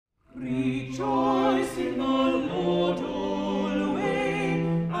Rejoice in the Lord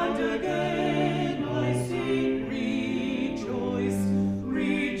always, and again I sing rejoice.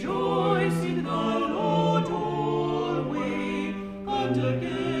 Rejoice in the Lord always, and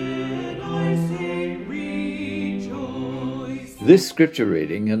again I sing rejoice. This scripture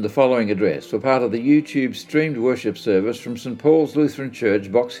reading and the following address were part of the YouTube streamed worship service from St Paul's Lutheran Church,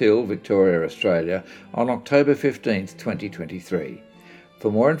 Box Hill, Victoria, Australia on October 15th, 2023.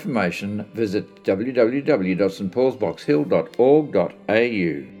 For more information, visit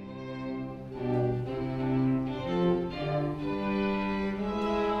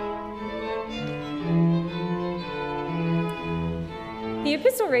The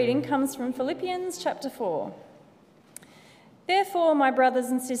epistle reading comes from Philippians chapter 4. Therefore, my brothers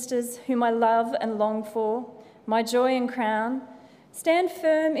and sisters, whom I love and long for, my joy and crown, stand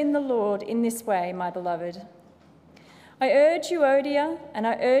firm in the Lord in this way, my beloved. I urge Euodia and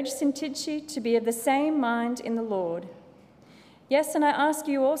I urge Syntyche to be of the same mind in the Lord. Yes, and I ask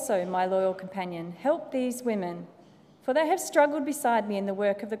you also, my loyal companion, help these women, for they have struggled beside me in the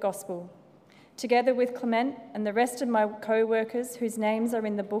work of the gospel, together with Clement and the rest of my co-workers whose names are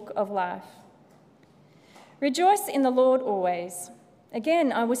in the book of life. Rejoice in the Lord always.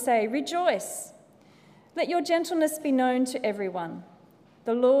 Again, I will say, rejoice. Let your gentleness be known to everyone.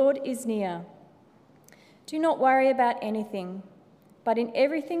 The Lord is near. Do not worry about anything, but in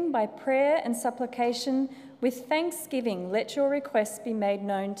everything by prayer and supplication with thanksgiving let your requests be made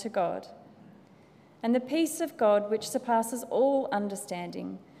known to God. And the peace of God, which surpasses all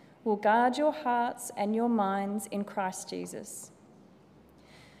understanding, will guard your hearts and your minds in Christ Jesus.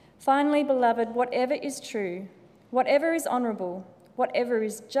 Finally, beloved, whatever is true, whatever is honourable, whatever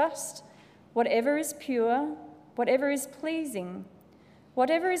is just, whatever is pure, whatever is pleasing,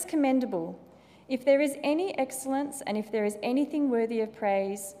 whatever is commendable, if there is any excellence and if there is anything worthy of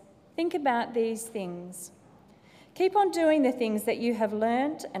praise, think about these things. Keep on doing the things that you have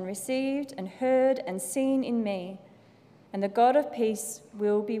learnt and received and heard and seen in me, and the God of peace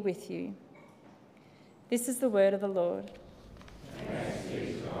will be with you. This is the word of the Lord. Thanks be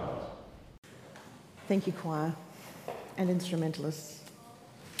to God. Thank you, choir and instrumentalists.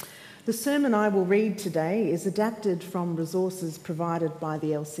 The sermon I will read today is adapted from resources provided by the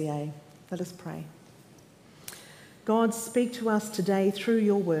LCA. Let us pray. God, speak to us today through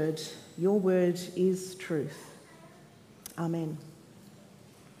your word. Your word is truth. Amen.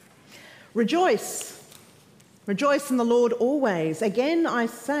 Rejoice. Rejoice in the Lord always. Again, I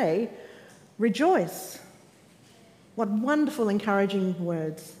say, rejoice. What wonderful, encouraging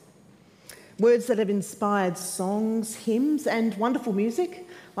words. Words that have inspired songs, hymns, and wonderful music,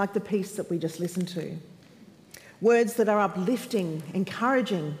 like the piece that we just listened to. Words that are uplifting,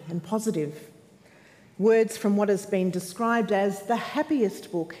 encouraging, and positive. Words from what has been described as the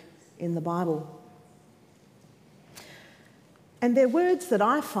happiest book in the Bible. And they're words that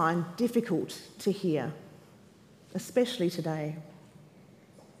I find difficult to hear, especially today.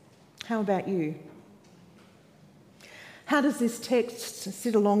 How about you? How does this text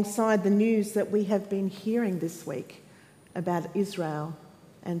sit alongside the news that we have been hearing this week about Israel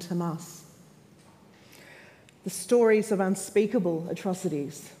and Hamas? The stories of unspeakable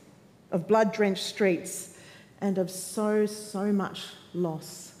atrocities, of blood-drenched streets, and of so much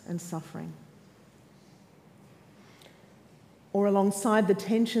loss and suffering. Or alongside the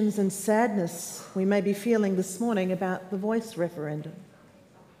tensions and sadness we may be feeling this morning about the Voice referendum.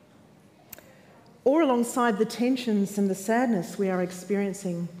 Or alongside the tensions and the sadness we are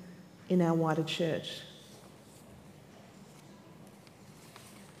experiencing in our wider church.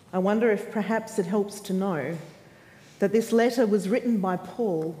 I wonder if perhaps it helps to know that this letter was written by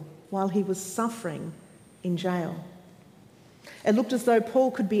Paul while he was suffering in jail. It looked as though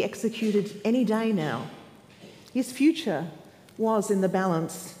Paul could be executed any day now. His future was in the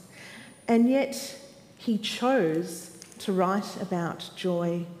balance, and yet he chose to write about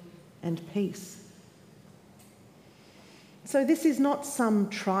joy and peace. So this is not some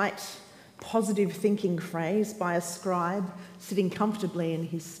trite, positive thinking phrase by a scribe sitting comfortably in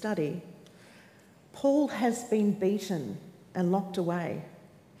his study. Paul has been beaten and locked away.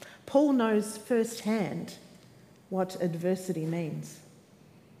 Paul knows firsthand what adversity means.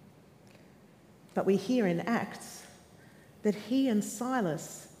 But we hear in Acts that he and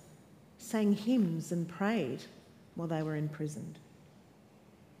Silas sang hymns and prayed while they were imprisoned.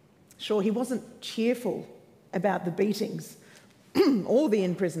 Sure, he wasn't cheerful about the beatings or the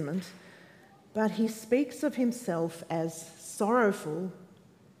imprisonment, but he speaks of himself as sorrowful,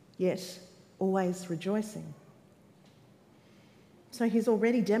 yet always rejoicing. So he's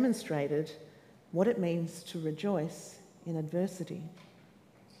already demonstrated what it means to rejoice in adversity.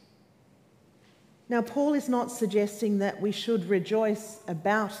 Now, Paul is not suggesting that we should rejoice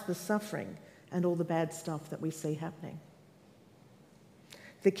about the suffering and all the bad stuff that we see happening.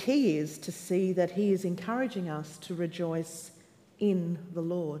 The key is to see that he is encouraging us to rejoice in the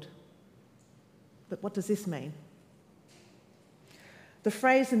Lord. But what does this mean? The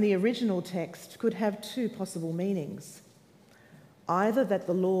phrase in the original text could have two possible meanings. Either that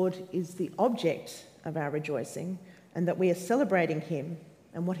the Lord is the object of our rejoicing and that we are celebrating him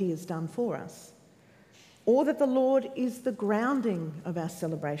and what he has done for us, or that the Lord is the grounding of our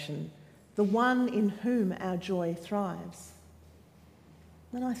celebration, the one in whom our joy thrives.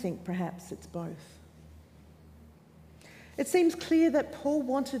 And I think perhaps it's both. It seems clear that Paul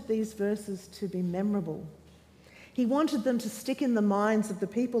wanted these verses to be memorable. He wanted them to stick in the minds of the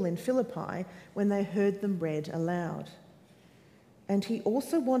people in Philippi when they heard them read aloud. And he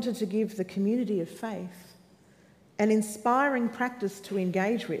also wanted to give the community of faith an inspiring practice to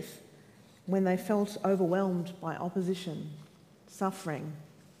engage with when they felt overwhelmed by opposition, suffering,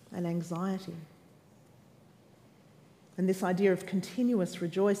 and anxiety. And this idea of continuous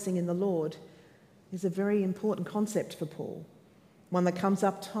rejoicing in the Lord is a very important concept for Paul, one that comes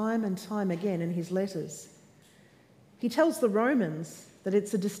up time and time again in his letters. He tells the Romans that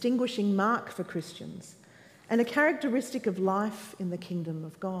it's a distinguishing mark for Christians and a characteristic of life in the kingdom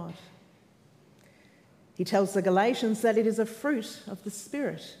of God. He tells the Galatians that it is a fruit of the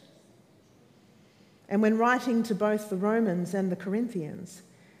Spirit. And when writing to both the Romans and the Corinthians,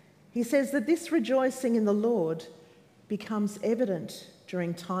 he says that this rejoicing in the Lord becomes evident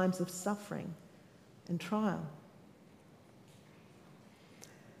during times of suffering and trial.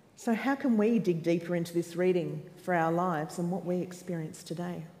 So how can we dig deeper into this reading for our lives and what we experience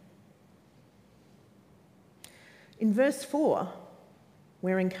today? In verse 4,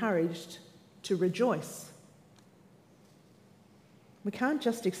 we're encouraged to rejoice. We can't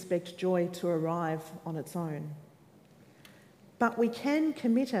just expect joy to arrive on its own, but we can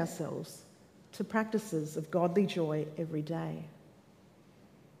commit ourselves to practices of godly joy every day.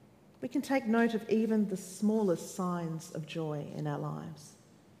 We can take note of even the smallest signs of joy in our lives.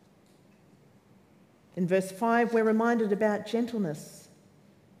 In verse 5, we're reminded about gentleness.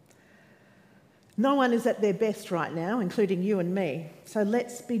 No one is at their best right now, including you and me, so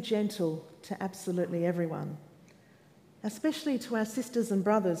let's be gentle to absolutely everyone, especially to our sisters and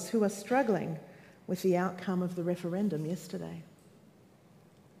brothers who are struggling with the outcome of the referendum yesterday.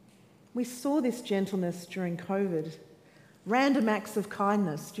 We saw this gentleness during COVID, random acts of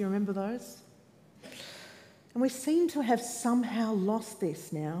kindness. Do you remember those? And we seem to have somehow lost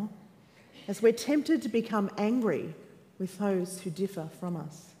this now, as we're tempted to become angry with those who differ from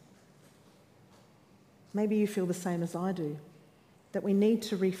us. Maybe you feel the same as I do, that we need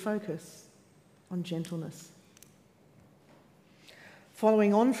to refocus on gentleness.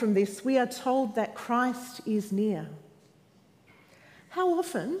 Following on from this, we are told that Christ is near. How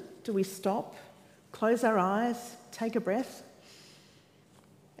often do we stop, close our eyes, take a breath,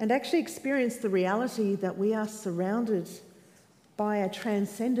 and actually experience the reality that we are surrounded by a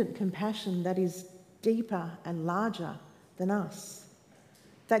transcendent compassion that is deeper and larger than us,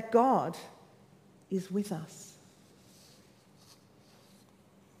 that God is with us?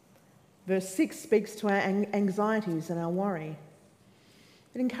 Verse 6 speaks to our anxieties and our worry.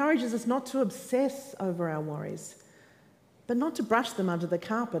 It encourages us not to obsess over our worries, but not to brush them under the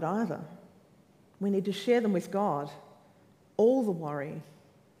carpet either. We need to share them with God, all the worry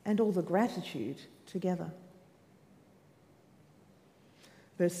and all the gratitude together.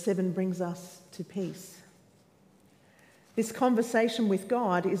 Verse 7 brings us to peace. This conversation with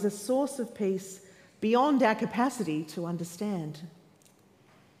God is a source of peace beyond our capacity to understand.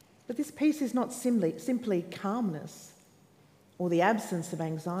 But this peace is not simply calmness or the absence of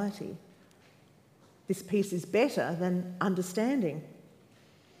anxiety. This peace is better than understanding.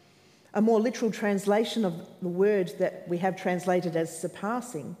 A more literal translation of the word that we have translated as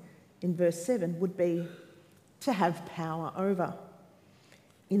surpassing in verse 7 would be to have power over.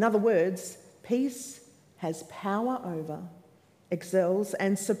 In other words, peace has power over, excels,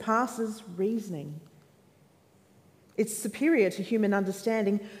 and surpasses reasoning. It's superior to human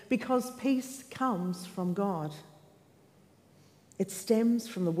understanding because peace comes from God. It stems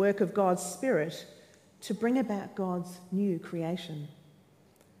from the work of God's Spirit to bring about God's new creation.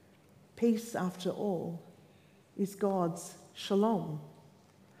 Peace, after all, is God's shalom,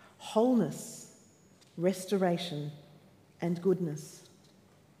 wholeness, restoration, and goodness.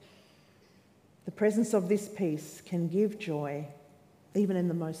 The presence of this peace can give joy even in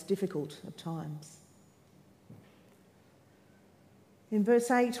the most difficult of times. In verse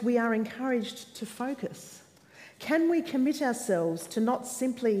 8, we are encouraged to focus. Can we commit ourselves to not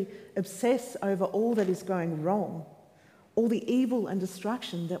simply obsess over all that is going wrong, all the evil and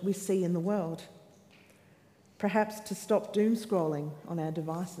destruction that we see in the world? Perhaps to stop doom scrolling on our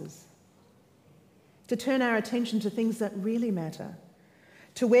devices, to turn our attention to things that really matter,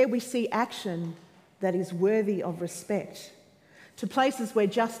 to where we see action that is worthy of respect, to places where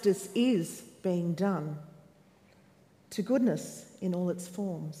justice is being done, to goodness in all its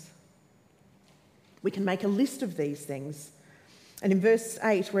forms. We can make a list of these things. And in verse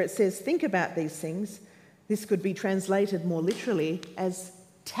 8, where it says, think about these things, this could be translated more literally as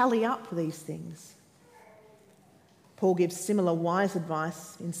tally up these things. Paul gives similar wise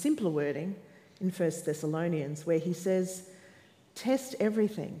advice in simpler wording in 1 Thessalonians, where he says, test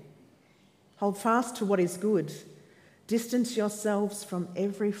everything, hold fast to what is good, distance yourselves from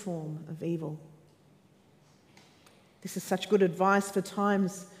every form of evil. This is such good advice for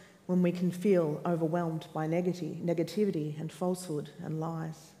times when we can feel overwhelmed by negativity and falsehood and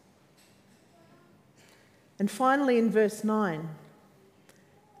lies. And finally, in verse 9,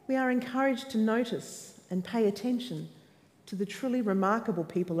 we are encouraged to notice and pay attention to the truly remarkable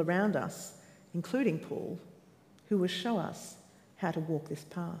people around us, including Paul, who will show us how to walk this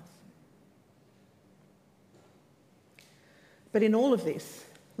path. But in all of this,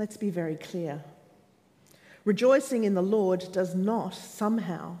 let's be very clear. Rejoicing in the Lord does not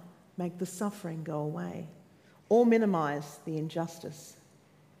somehow make the suffering go away or minimise the injustice.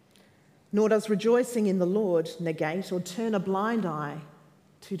 Nor does rejoicing in the Lord negate or turn a blind eye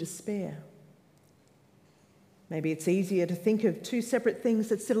to despair. Maybe it's easier to think of two separate things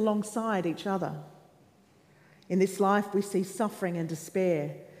that sit alongside each other. In this life, we see suffering and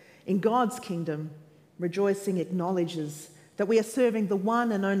despair. In God's kingdom, rejoicing acknowledges that we are serving the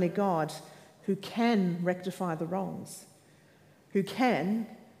one and only God who can rectify the wrongs, who can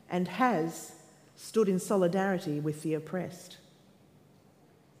and has stood in solidarity with the oppressed.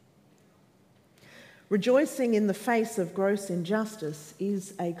 Rejoicing in the face of gross injustice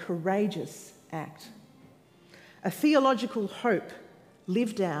is a courageous act, a theological hope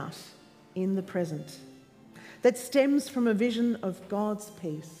lived out in the present that stems from a vision of God's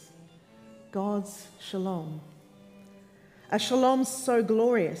peace, God's shalom, a shalom so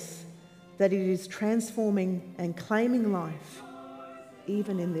glorious that it is transforming and claiming life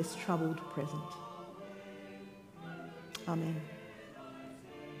even in this troubled present. Amen.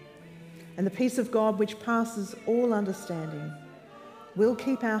 And the peace of God, which passes all understanding, will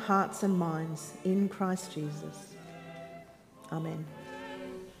keep our hearts and minds in Christ Jesus. Amen.